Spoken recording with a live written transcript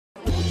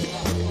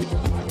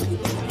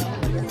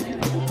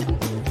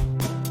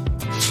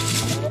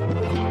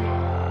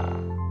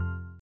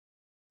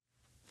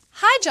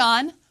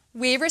John.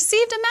 We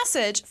received a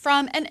message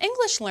from an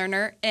English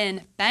learner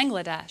in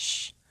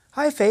Bangladesh.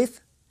 Hi,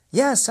 Faith.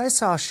 Yes, I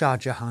saw Shah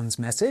Jahan's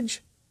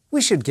message.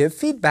 We should give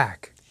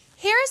feedback.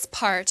 Here is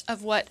part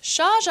of what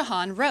Shah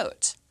Jahan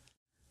wrote.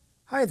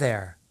 Hi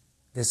there.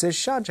 This is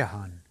Shah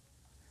Jahan.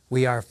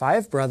 We are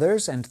 5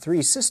 brothers and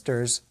 3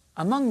 sisters.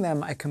 Among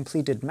them, I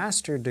completed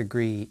master's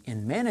degree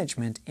in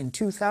management in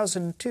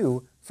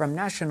 2002 from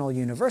National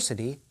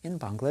University in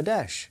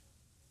Bangladesh.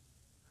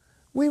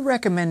 We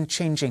recommend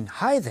changing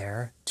hi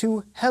there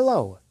to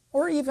hello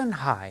or even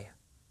hi.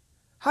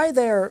 Hi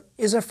there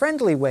is a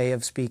friendly way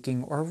of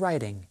speaking or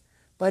writing,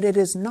 but it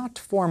is not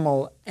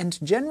formal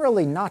and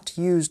generally not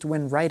used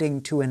when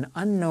writing to an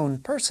unknown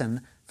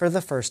person for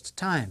the first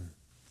time.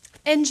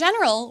 In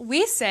general,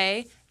 we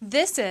say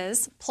this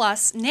is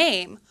plus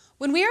name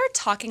when we are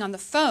talking on the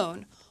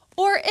phone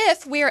or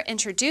if we are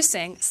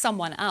introducing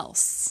someone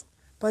else.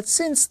 But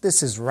since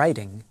this is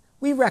writing,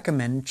 we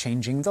recommend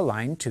changing the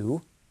line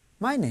to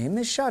my name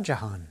is Shah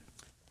Jahan.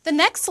 The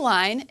next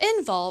line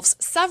involves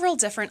several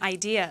different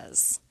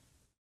ideas.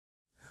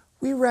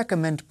 We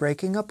recommend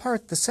breaking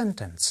apart the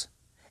sentence.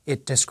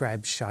 It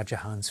describes Shah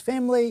Jahan's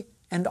family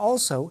and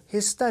also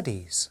his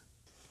studies.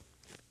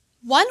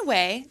 One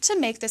way to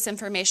make this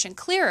information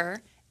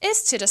clearer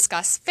is to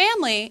discuss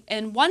family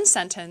in one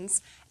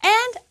sentence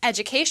and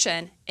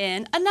education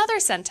in another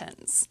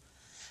sentence.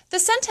 The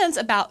sentence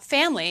about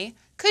family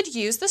could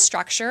use the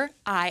structure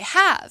I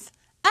have,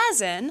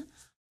 as in,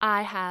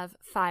 I have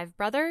 5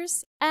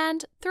 brothers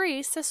and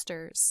 3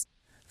 sisters.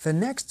 The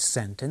next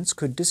sentence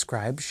could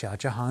describe Shah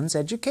Jahan's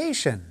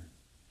education.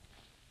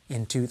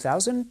 In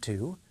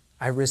 2002,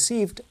 I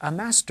received a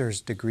master's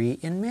degree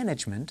in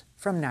management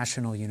from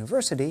National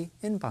University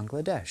in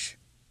Bangladesh.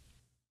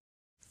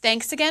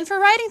 Thanks again for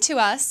writing to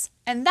us,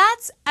 and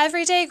that's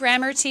Everyday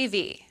Grammar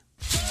TV.